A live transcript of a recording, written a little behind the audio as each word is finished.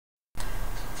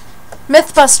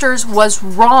Mythbusters was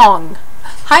wrong.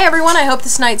 Hi everyone, I hope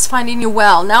this night's finding you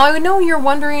well. Now I know you're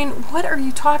wondering, what are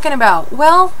you talking about?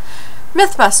 Well,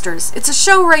 Mythbusters. It's a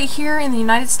show right here in the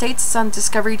United States. It's on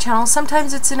Discovery Channel.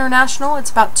 Sometimes it's international.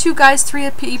 It's about two guys, three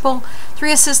people,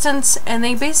 three assistants, and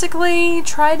they basically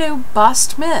try to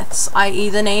bust myths, i.e.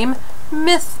 the name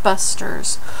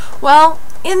Mythbusters. Well,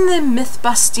 in the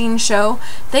myth-busting show,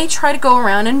 they try to go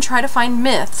around and try to find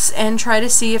myths and try to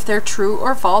see if they're true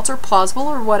or false or plausible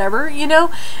or whatever, you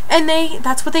know, and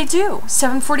that's what they do.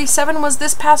 747 was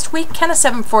this past week. Can a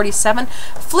 747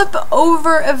 flip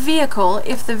over a vehicle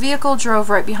if the vehicle drove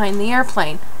right behind the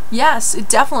airplane? Yes, it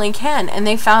definitely can, and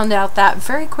they found out that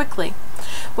very quickly.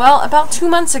 Well, about 2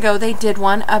 months ago, they did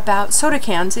one about soda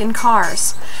cans in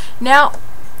cars. Now,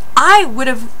 I would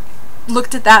have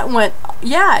looked at that and went,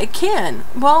 yeah, it can.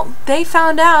 Well, they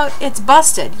found out it's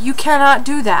busted. You cannot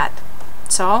do that.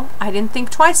 So I didn't think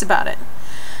twice about it.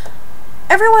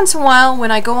 Every once in a while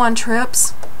when I go on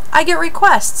trips, I get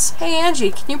requests. Hey Angie,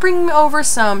 can you bring me over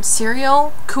some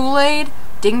cereal, Kool-Aid,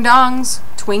 ding-dongs,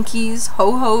 Twinkies,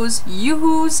 ho-hos,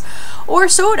 yoo-hoos, or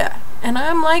soda? And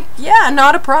I'm like, yeah,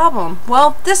 not a problem.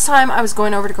 Well, this time I was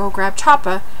going over to go grab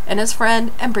Choppa and his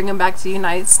friend and bring him back to the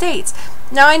United States.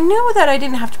 Now, I knew that I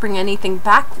didn't have to bring anything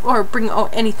back or bring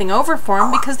anything over for him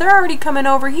because they're already coming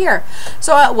over here.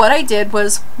 So what I did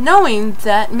was, knowing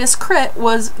that Miss Crit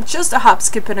was just a hop,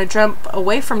 skip, and a jump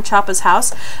away from Choppa's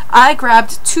house, I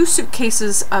grabbed 2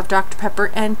 suitcases of Dr.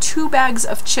 Pepper and 2 bags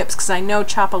of chips because I know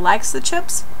Choppa likes the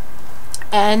chips.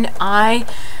 And I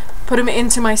put them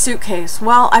into my suitcase.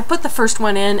 Well, I put the first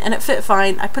one in and it fit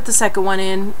fine. I put the second one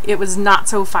in, it was not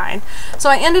so fine. So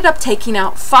I ended up taking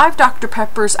out 5 Dr.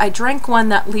 Peppers. I drank one,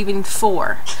 that leaving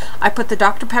 4. I put the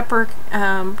Dr. Pepper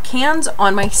cans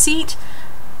on my seat,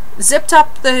 zipped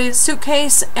up the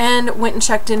suitcase, and went and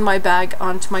checked in my bag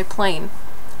onto my plane.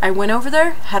 I went over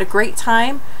there, had a great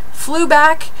time, flew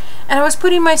back, and I was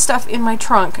putting my stuff in my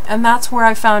trunk, and that's where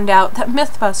I found out that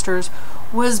Mythbusters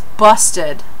was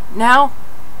busted. Now,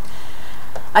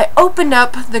 I opened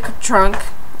up the trunk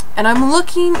and I'm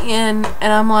looking in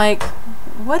and I'm like,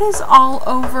 what is all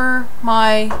over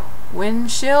my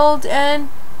windshield and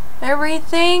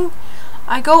everything?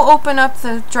 I go open up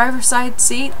the driver's side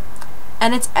seat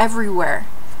and it's everywhere.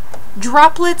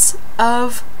 Droplets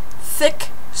of thick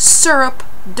syrup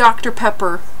Dr.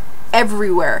 Pepper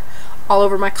everywhere. All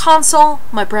over my console,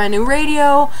 my brand new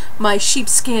radio, my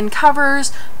sheepskin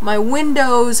covers, my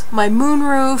windows, my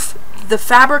moonroof, the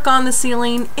fabric on the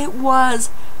ceiling. It was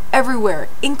everywhere,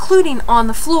 including on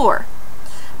the floor.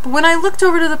 But when I looked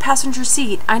over to the passenger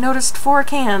seat, I noticed 4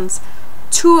 cans.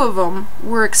 2 of them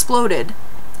were exploded,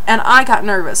 and I got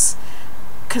nervous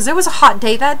because it was a hot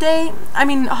day that day. I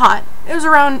mean, hot. It was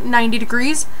around 90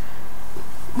 degrees.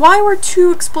 Why were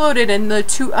 2 exploded and the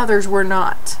 2 others were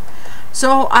not?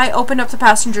 So I opened up the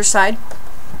passenger side.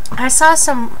 I saw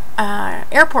some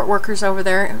airport workers over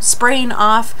there spraying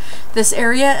off this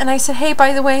area, and I said, hey,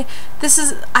 by the way,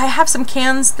 I have some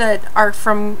cans that are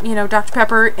from, you know, Dr.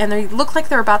 Pepper, and they look like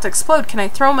they're about to explode. Can I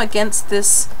throw them against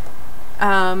this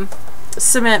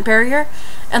cement barrier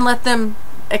and let them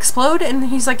explode? And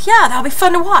he's like, yeah, that'll be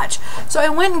fun to watch. So I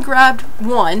went and grabbed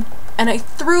one, and I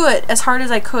threw it as hard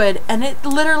as I could, and it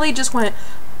literally just went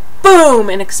boom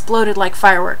and exploded like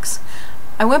fireworks.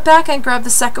 I went back and grabbed the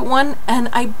second one, and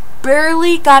I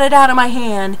barely got it out of my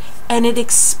hand, and it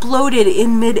exploded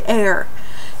in midair.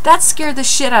 That scared the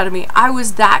shit out of me. I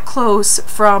was that close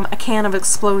from a can of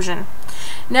explosion.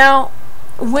 Now,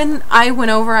 when I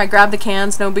went over, I grabbed the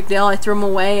cans, no big deal. I threw them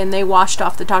away, and they washed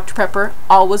off the Dr. Pepper.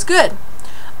 All was good.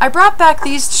 I brought back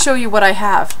these to show you what I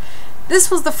have.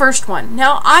 This was the first one.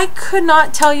 Now, I could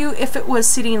not tell you if it was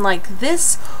sitting like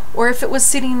this or if it was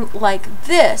sitting like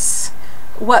this,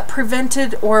 what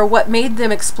prevented or what made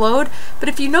them explode. But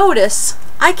if you notice,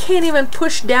 I can't even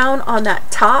push down on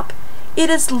that top. It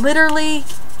is literally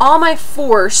all my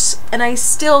force, and I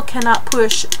still cannot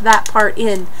push that part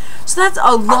in. So that's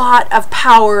a lot of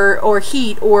power or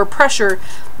heat or pressure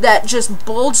that just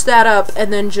bulged that up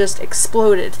and then just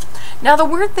exploded. Now the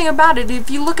weird thing about it, if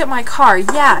you look at my car,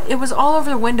 yeah, it was all over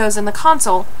the windows and the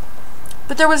console,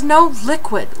 but there was no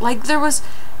liquid. Like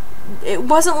it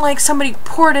wasn't like somebody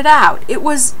poured it out. It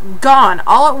was gone.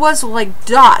 All it was like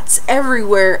dots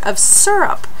everywhere of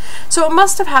syrup. So it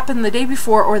must have happened the day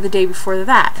before or the day before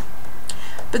that.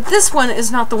 But this one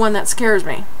is not the one that scares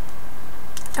me.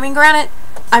 I mean, granted,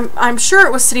 I'm sure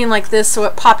it was sitting like this, so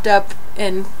it popped up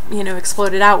and, you know,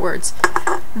 exploded outwards.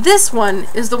 This one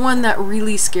is the one that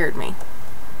really scared me.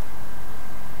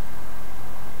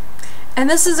 And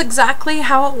this is exactly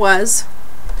how it was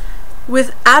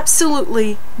with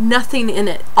absolutely nothing in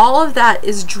it. All of that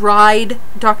is dried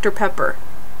Dr. Pepper.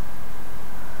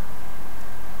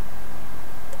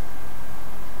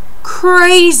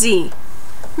 Crazy.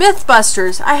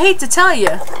 Mythbusters, I hate to tell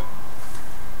you,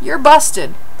 you're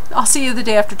busted. I'll see you the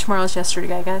day after tomorrow's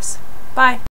yesterday, guys. Bye.